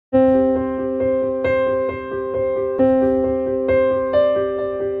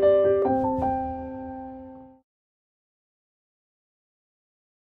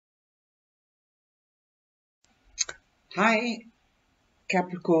Hi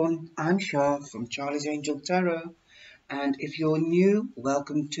Capricorn, I'm Shah from CharliesAngelTarot, and if you're new,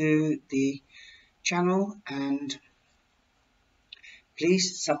 welcome to the channel, and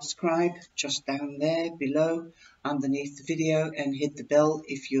please subscribe just down there below underneath the video and hit the bell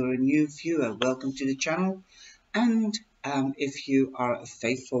if you're a new viewer. Welcome to the channel, and if you are a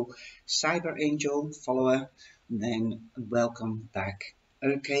faithful Cyber Angel follower, then welcome back.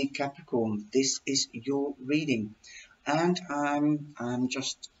 Okay Capricorn, this is your reading, and I'm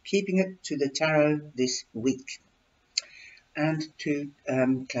just keeping it to the tarot this week, and to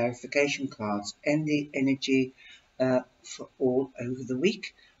clarification cards and the energy for all over the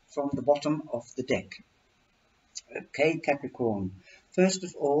week from the bottom of the deck. Okay Capricorn, first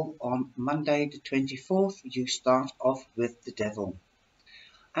of all, on Monday the 24th you start off with the devil,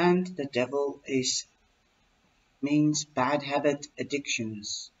 and the devil means bad habit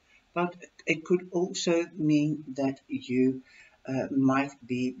addictions, but it could also mean that you might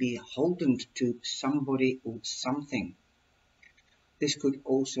be beholden to somebody or something. This could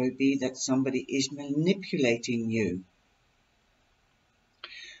also be that somebody is manipulating you,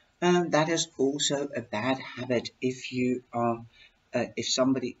 and that is also a bad habit if you are if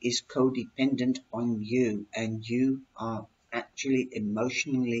somebody is codependent on you and you are actually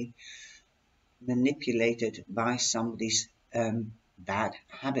emotionally manipulated by somebody's bad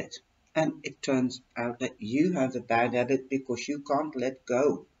habit. And it turns out that you have a bad habit because you can't let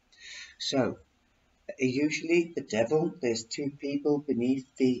go. So usually the devil, there's two people beneath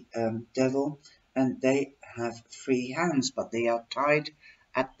the devil, and they have free hands, but they are tied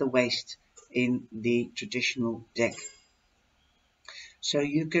at the waist in the traditional deck. So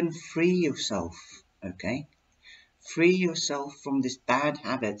you can free yourself, okay? Free yourself from this bad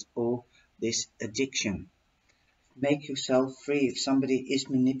habit or this addiction. Make yourself free if somebody is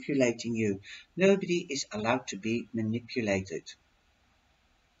manipulating you. Nobody is allowed to be manipulated.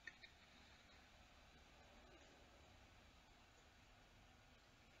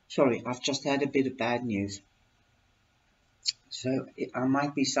 Sorry, I've just had a bit of bad news. So I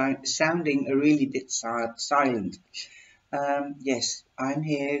might be sounding a really bit silent. Yes, I'm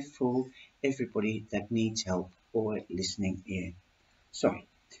here for everybody that needs help or listening ear. Sorry,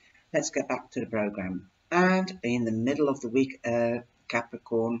 let's get back to the program. And in the middle of the week,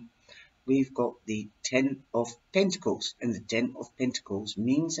 Capricorn, we've got the Ten of Pentacles, and the Ten of Pentacles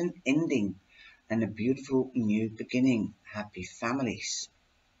means an ending and a beautiful new beginning. Happy families.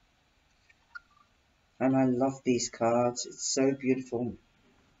 And I love these cards. It's so beautiful.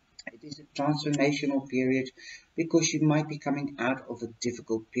 It is a transformational period because you might be coming out of a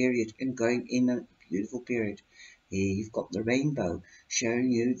difficult period and going in a beautiful period. Here you've got the rainbow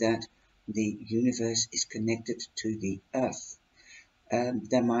showing you that the universe is connected to the earth.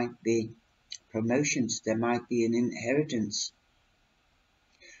 There might be promotions, there might be an inheritance.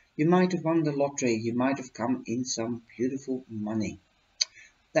 You might have won the lottery, you might have come in some beautiful money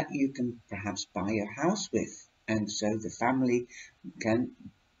that you can perhaps buy a house with, and so the family can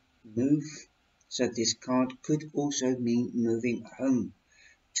move. So this card could also mean moving home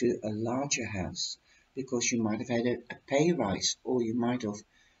to a larger house, because you might have had a pay rise, or you might have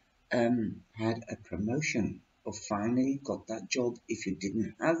had a promotion, or finally got that job if you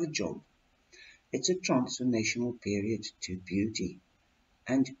didn't have a job. It's a transformational period to beauty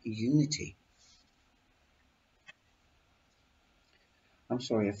and unity. I'm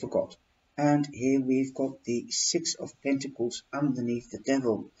sorry, I forgot. And here we've got the Six of Pentacles underneath the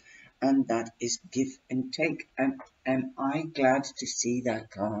devil, and that is give and take. And am I glad to see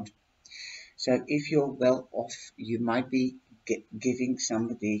that card? So if you're well off, you might be giving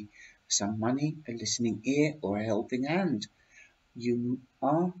somebody some money, a listening ear, or a helping hand. You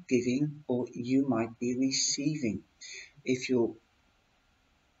are giving, or you might be receiving. If you're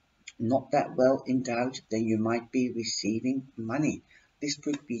not that well endowed, then you might be receiving money. This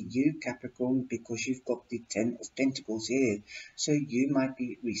could be you, Capricorn, because you've got the Ten of Pentacles here. So you might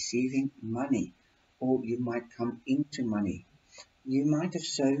be receiving money, or you might come into money. You might have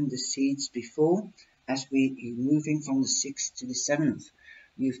sown the seeds before. As you're moving from the 6th to the 7th,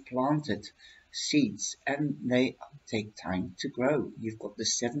 you've planted seeds and they take time to grow. You've got the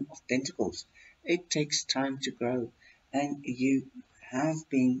Seven of Pentacles. It takes time to grow, and you have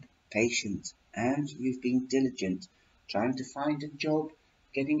been patient and you've been diligent, trying to find a job,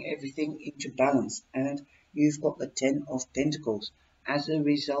 getting everything into balance, and you've got the Ten of Pentacles as a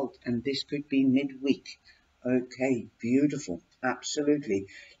result, and this could be midweek. Okay, beautiful. Absolutely.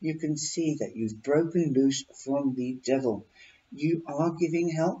 You can see that you've broken loose from the devil. You are giving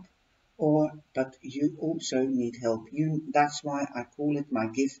help, but you also need help. That's why I call it my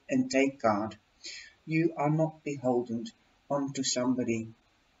give and take card. You are not beholden onto somebody.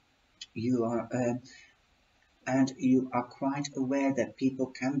 You are and you are quite aware that people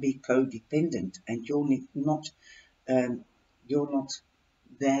can be codependent, and um, you're not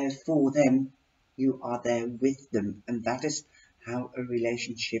there for them. You are there with them, and that is how a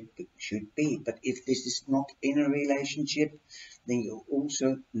relationship should be. But if this is not in a relationship, then you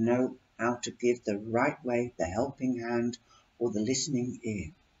also know how to give the right way, the helping hand or the listening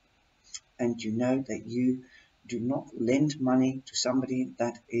ear. And you know that you do not lend money to somebody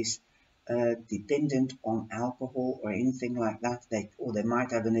that is dependent on alcohol or anything like that, or they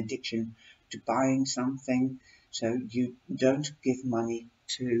might have an addiction to buying something. So you don't give money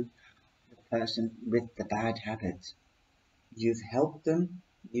to the person with the bad habits. You've helped them,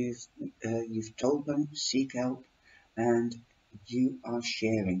 you've told them seek help, and you are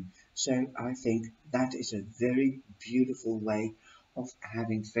sharing. So I think that is a very beautiful way of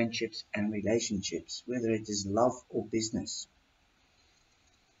having friendships and relationships, whether it is love or business.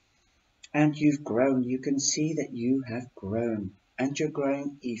 And you've grown. You can see that you have grown, and you're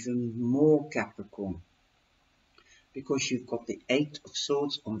growing even more, Capricorn, because you've got the Eight of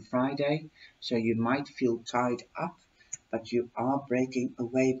Swords on Friday. So you might feel tied up, but you are breaking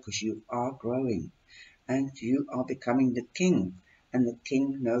away because you are growing. And you are becoming the king, and the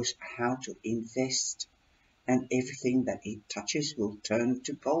king knows how to invest, and everything that he touches will turn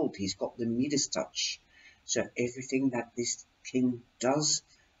to gold. He's got the Midas touch, so everything that this king does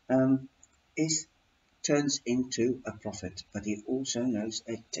um, is turns into a profit, but he also knows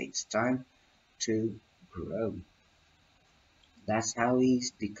it takes time to grow. That's how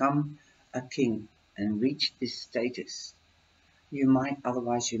he's become a king and reached this status. You might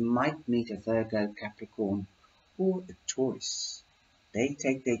meet a Virgo, Capricorn, or a Taurus. They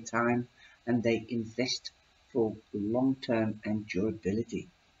take their time and they invest for long-term and durability.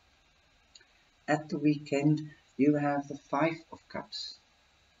 At the weekend, you have the Five of Cups.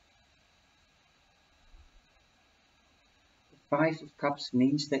 The Five of Cups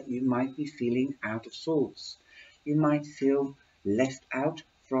means that you might be feeling out of sorts. You might feel left out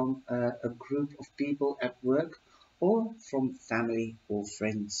from a group of people at work or from family or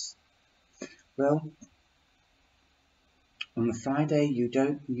friends. Well, on a Friday,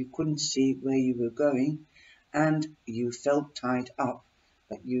 you couldn't see where you were going, and you felt tied up.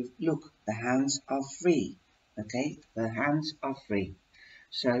 But you look, the hands are free. Okay, the hands are free.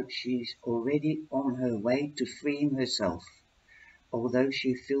 So she's already on her way to freeing herself, although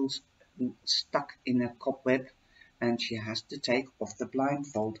she feels stuck in a cobweb and she has to take off the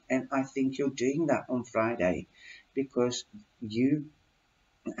blindfold. And I think you're doing that on Friday because you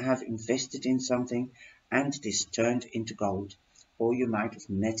have invested in something and it is turned into gold. Or you might have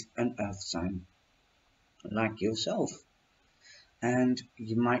met an earth sign like yourself, and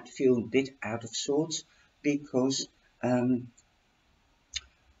you might feel a bit out of sorts because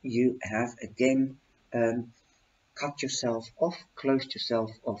you have again um, cut yourself off, closed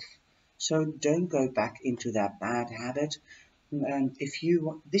yourself off. So don't go back into that bad habit. If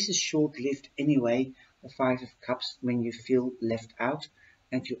you this is short-lived anyway, the Five of Cups, when you feel left out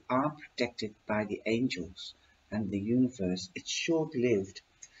and you are protected by the angels and the universe, it's short-lived.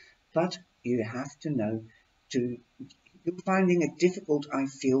 But you have to know to you're finding it difficult, I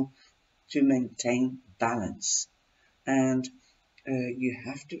feel, to maintain balance. And you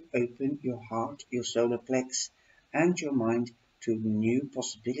have to open your heart, your solar plex, and your mind to new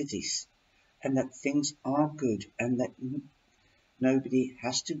possibilities, and that things are good, and that nobody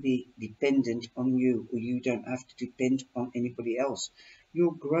has to be dependent on you, or you don't have to depend on anybody else.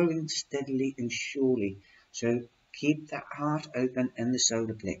 You're growing steadily and surely, so keep that heart open and the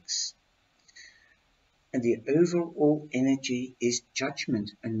solar plex. And the overall energy is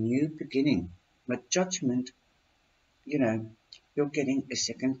judgment, a new beginning. But judgment, you know, you're getting a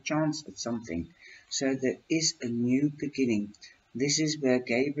second chance at something. So there is a new beginning. This is where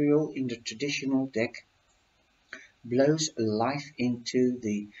Gabriel in the traditional deck blows life into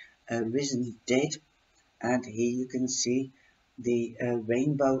the risen dead, and here you can see the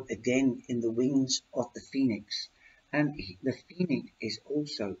rainbow again in the wings of the phoenix, and the phoenix is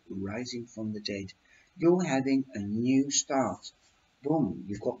also rising from the dead. You're having a new start. Boom,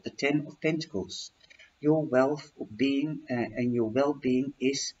 you've got the Ten of Pentacles. Your wealth being and your well-being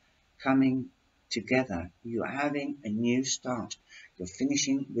is coming together. You're having a new start. You're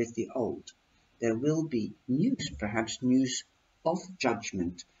finishing with the old. There will be news, perhaps news of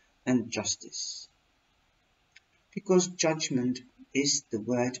judgment and justice, because judgment is the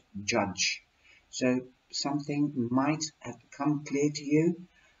word judge. So something might have become clear to you,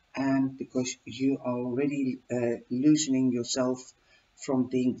 and because you are already loosening yourself from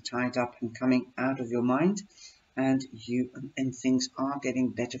being tied up and coming out of your mind, and things are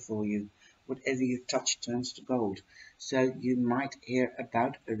getting better for you. Whatever you touch turns to gold. So you might hear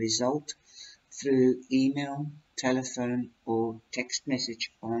about a result through email, telephone, or text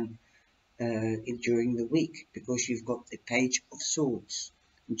message during the week, because you've got the Page of Swords.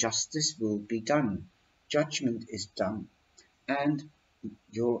 Justice will be done. Judgment is done. And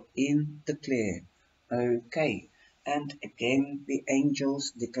you're in the clear. Okay. And again, the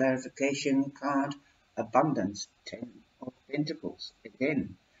angels, the clarification card, abundance, 10 of Pentacles,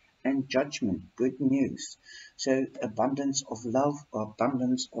 again. And judgment, good news. So abundance of love,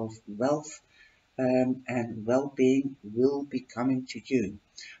 abundance of wealth, and well-being will be coming to you,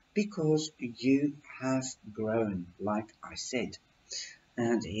 because you have grown, like I said.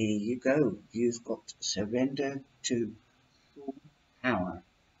 And here you go. You've got surrender to full power.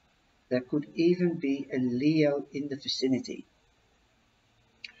 There could even be a Leo in the vicinity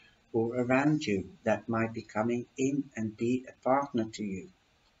or around you that might be coming in and be a partner to you.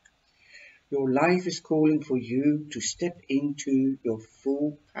 Your life is calling for you to step into your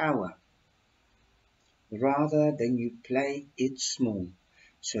full power rather than you play it small.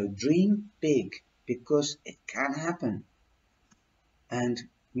 So dream big, because it can happen. And,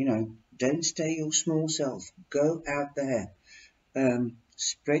 don't stay your small self. Go out there.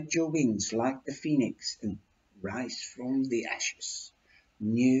 Spread your wings like the phoenix and rise from the ashes.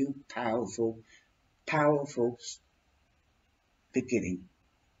 New, powerful beginning.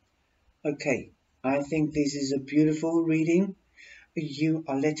 Okay, I think this is a beautiful reading. You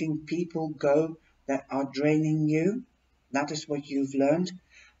are letting people go that are draining you. That is what you've learned.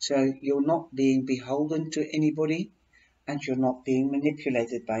 So you're not being beholden to anybody, and you're not being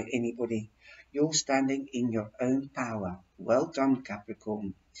manipulated by anybody. You're standing in your own power. Well done,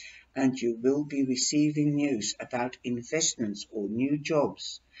 Capricorn. And you will be receiving news about investments or new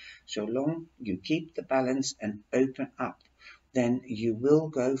jobs. So long you keep the balance and open up, then you will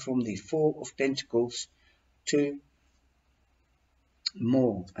go from the Four of Pentacles to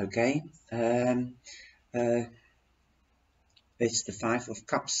more, okay? It's the Five of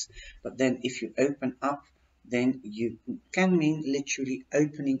Cups. But then if you open up, then you can mean literally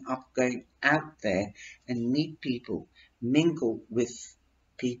opening up, going out there and meet people, mingle with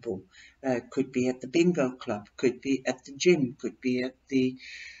people. Could be at the bingo club, could be at the gym, could be at the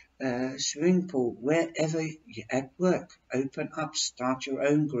swimming pool, wherever you're at work. Open up, start your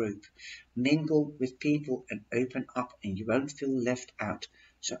own group, mingle with people and open up, and you won't feel left out.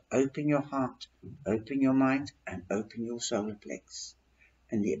 So open your heart, open your mind, and open your solar plex,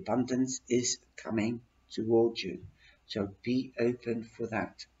 and the abundance is coming towards you. So be open for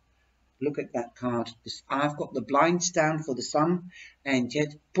that. Look at that card. I've got the blinds down for the sun, and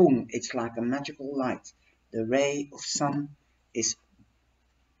yet boom, it's like a magical light. The ray of sun is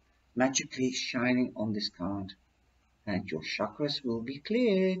magically shining on this card, and your chakras will be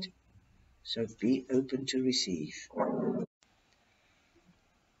cleared. So be open to receive.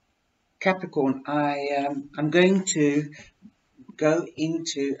 Capricorn, I'm going to go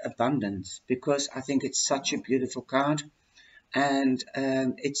into abundance because I think it's such a beautiful card, and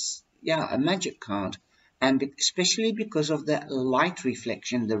it's a magic card, and especially because of the light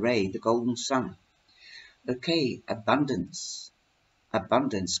reflection, the ray, the golden sun. Okay, abundance.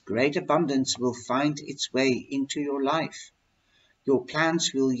 Abundance, great abundance will find its way into your life. Your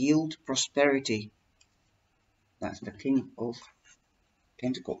plans will yield prosperity. That's the King of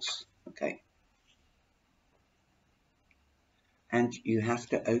Pentacles. Okay. And you have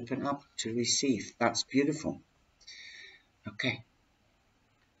to open up to receive. That's beautiful. Okay.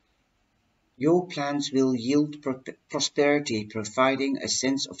 Your plans will yield prosperity, providing a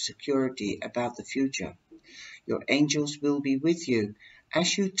sense of security about the future. Your angels will be with you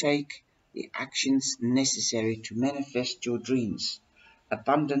as you take the actions necessary to manifest your dreams.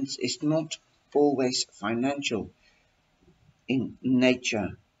 Abundance is not always financial in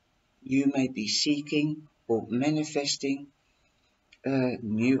nature. You may be seeking or manifesting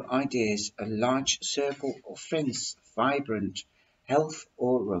new ideas, a large circle of friends, vibrant health,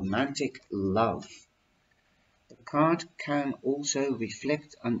 or romantic love. The card can also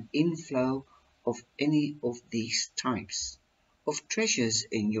reflect an inflow of any of these types of treasures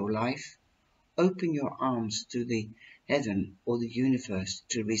in your life. Open your arms to the heaven or the universe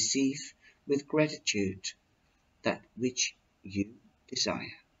to receive with gratitude that which you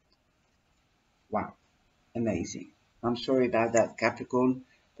desire. Wow, amazing. I'm sorry about that, Capricorn,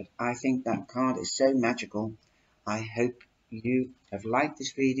 but I think that card is so magical. I hope you have liked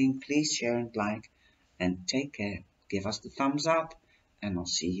this reading. Please share and like, and take care. Give us the thumbs up, and I'll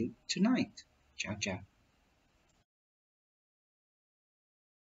see you tonight. Ciao, ciao.